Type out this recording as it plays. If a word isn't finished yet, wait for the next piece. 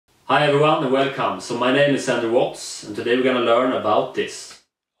Hi everyone and welcome. So my name is Waatz and today we're gonna learn about this.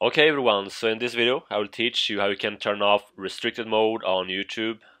 Okay everyone, so in this video I will teach you how you can turn off restricted mode on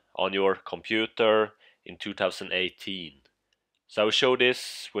YouTube on your computer in 2018. So I will show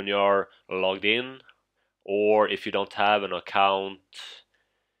this when you are logged in, or if you don't have an account,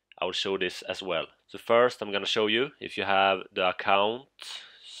 I will show this as well. So first I'm gonna show you if you have the account.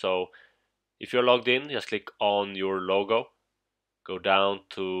 So if you're logged in, just click on your logo, go down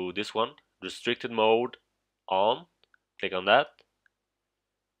to this one, restricted mode on, click on that.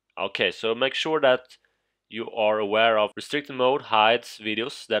 Okay, so make sure that you are aware of restricted mode hides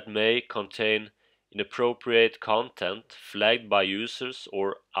videos that may contain inappropriate content flagged by users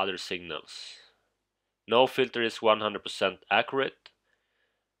or other signals. No filter is 100% accurate,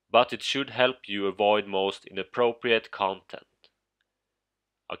 but it should help you avoid most inappropriate content.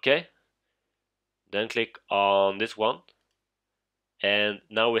 Okay, then click on this one, and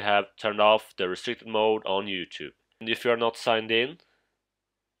now we have turned off the restricted mode on YouTube. And if you are not signed in,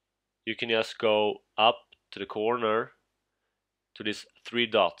 you can just go up to the corner to these three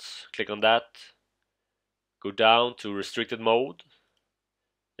dots, click on that, go down to restricted mode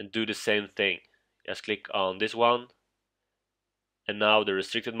and do the same thing. Just click on this one, and now the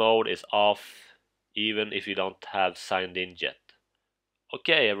restricted mode is off even if you don't have signed in yet.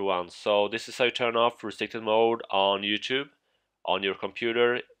 Okay everyone, so this is how you turn off restricted mode on YouTube on your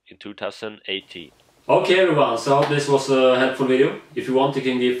computer in 2018. Okay everyone, so I hope this was a helpful video. If you want, you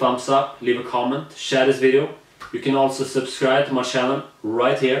can give thumbs up, leave a comment, share this video. You can also subscribe to my channel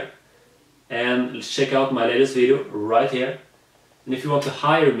right here and check out my latest video right here. And if you want to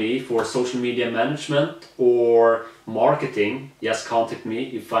hire me for social media management or marketing, just contact me.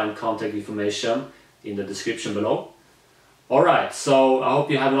 You find contact information in the description below. Alright, so I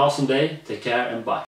hope you have an awesome day. Take care and bye.